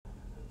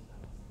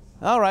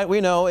All right, we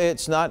know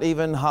it's not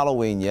even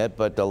Halloween yet,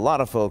 but a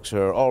lot of folks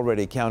are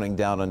already counting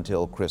down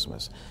until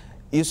Christmas.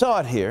 You saw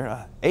it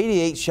here.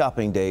 88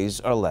 shopping days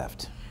are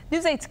left.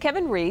 News 8's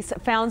Kevin Reese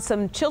found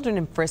some children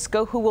in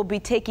Frisco who will be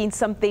taking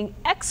something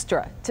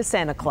extra to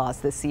Santa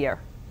Claus this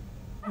year.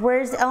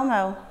 Where's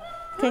Elmo?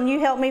 Can you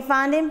help me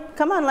find him?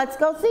 Come on, let's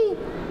go see.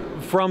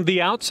 From the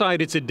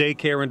outside, it's a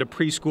daycare and a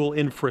preschool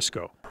in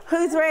Frisco.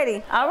 Who's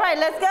ready? All right,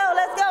 let's go, go.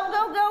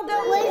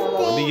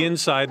 On the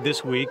inside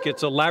this week,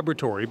 it's a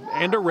laboratory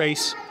and a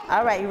race.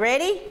 All right, you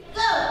ready?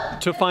 Go!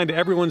 To find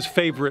everyone's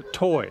favorite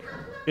toy.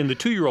 In the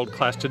 2-year-old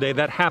class today,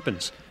 that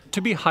happens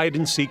to be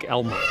hide-and-seek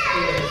Elmo.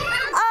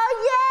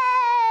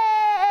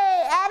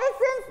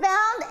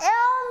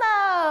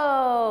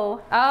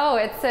 Oh,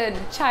 it's a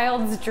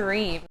child's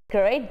dream.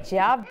 Great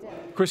job.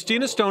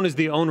 Christina Stone is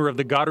the owner of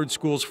the Goddard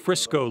School's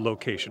Frisco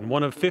location,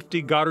 one of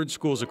 50 Goddard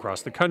schools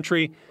across the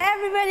country.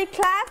 Everybody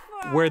clap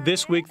for her. Where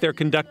this week they're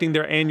conducting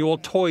their annual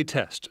toy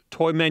test.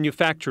 Toy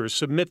manufacturers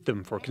submit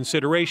them for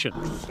consideration.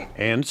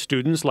 And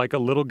students like a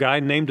little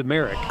guy named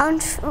Merrick. I'm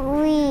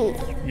 3.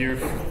 You're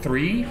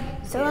 3?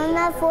 So I'm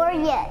not 4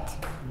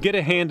 yet. Get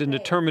a hand in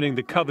determining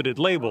the coveted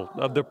label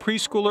of the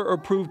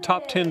preschooler-approved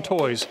top 10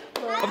 toys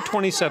of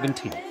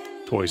 2017.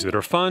 Toys that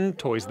are fun,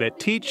 toys that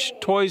teach,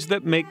 toys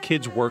that make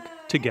kids work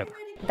together.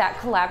 That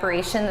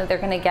collaboration that they're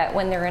going to get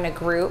when they're in a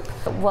group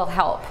will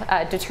help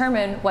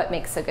determine what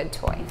makes a good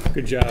toy.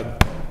 Good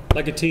job.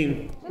 Like a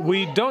team.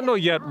 We don't know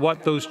yet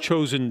what those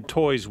chosen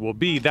toys will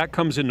be. That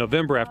comes in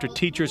November after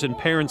teachers and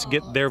parents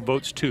get their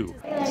votes too.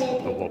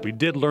 But what we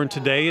did learn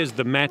today is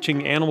the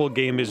matching animal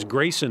game is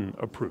Grayson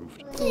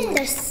approved.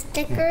 The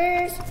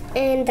stickers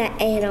and the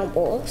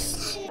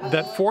animals.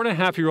 That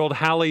 4.5-year-old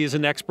Hallie is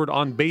an expert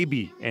on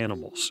baby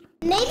animals.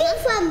 Maybe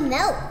from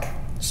milk.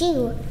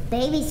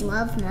 Babies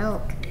love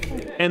milk.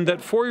 And that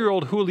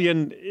 4-year-old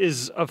Julian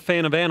is a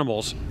fan of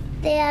animals.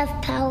 They have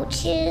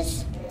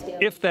pouches.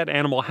 If that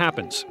animal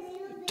happens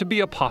to be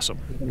a possum.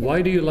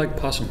 Why do you like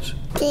possums?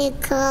 Because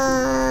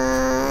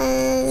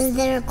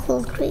they're a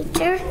cool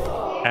creature.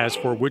 As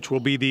for which will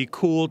be the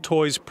Cool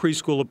Toys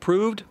Preschool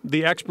approved,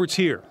 the experts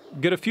here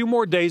get a few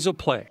more days of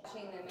play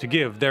to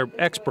give their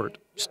expert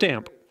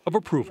stamp of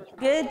approval.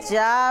 Good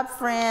job,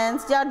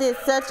 friends. Y'all did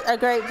such a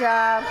great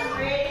job.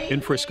 In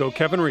Frisco,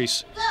 Kevin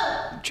Reese,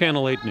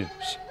 Channel 8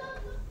 News.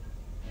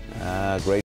 Great.